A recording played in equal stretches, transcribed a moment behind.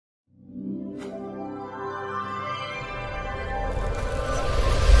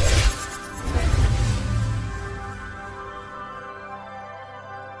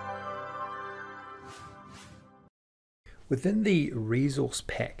Within the resource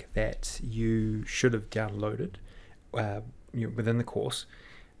pack that you should have downloaded within the course,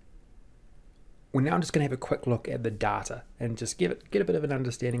 we're now just going to have a quick look at the data and just get a bit of an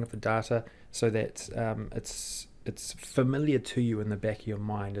understanding of the data so that it's familiar to you in the back of your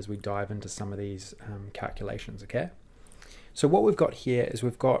mind as we dive into some of these calculations, okay? So what we've got here is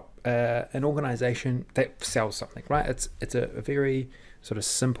we've got an organization that sells something, right? It's a very sort of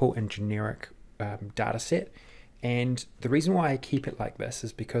simple and generic data set. And the reason why I keep it like this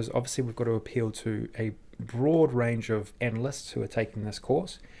is because obviously we've got to appeal to a broad range of analysts who are taking this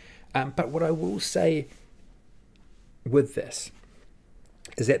course. But what I will say with this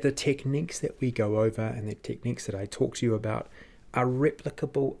is that the techniques that we go over and the techniques that I talk to you about are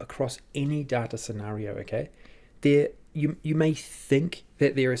replicable across any data scenario, okay? You may think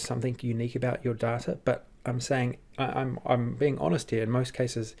that there is something unique about your data, but I'm saying, I'm being honest here, in most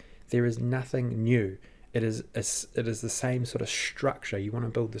cases, there is nothing new. It is the same sort of structure. You want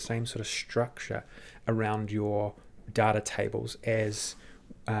to build the same sort of structure around your data tables as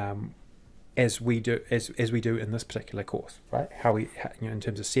we do in this particular course, right? In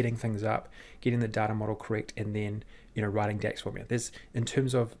terms of setting things up, getting the data model correct, and then writing DAX formula. In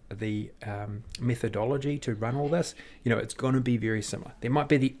terms of the methodology to run all this, it's going to be very similar. There might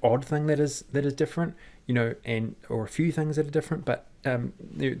be the odd thing that is different, or a few things that are different, but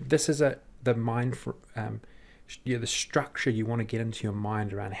this is the structure you want to get into your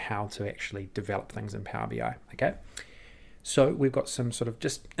mind around how to actually develop things in Power BI. Okay. So we've got some sort of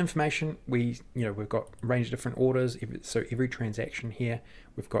just information. We've got a range of different orders. So every transaction here,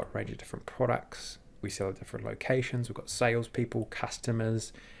 we've got a range of different products. We sell at different locations. We've got salespeople,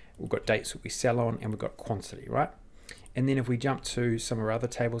 customers. We've got dates that we sell on, and we've got quantity, right? And then if we jump to some of our other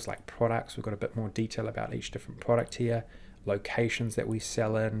tables like products, we've got a bit more detail about each different product here, locations that we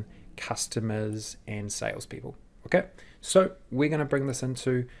sell in, customers, and salespeople. Okay, so we're going to bring this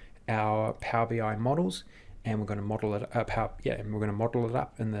into our Power BI models. And we're going to model it up. And we're going to model it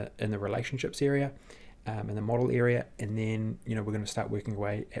up in the relationships area, in the model area, and then we're going to start working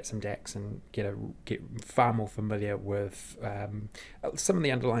away at some DAX and get far more familiar with some of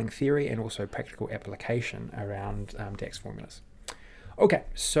the underlying theory and also practical application around DAX formulas. Okay,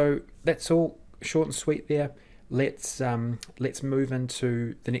 so that's all short and sweet there. Let's move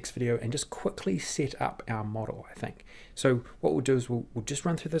into the next video and just quickly set up our model, I think. So what we'll do is we'll just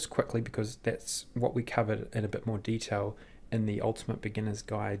run through this quickly because that's what we covered in a bit more detail in the Ultimate Beginner's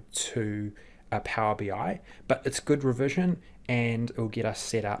Guide to Power BI. But it's good revision and it'll get us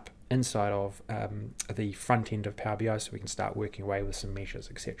set up inside of the front end of Power BI so we can start working away with some measures,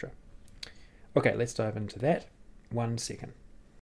 etc. Okay, let's dive into that. 1 second.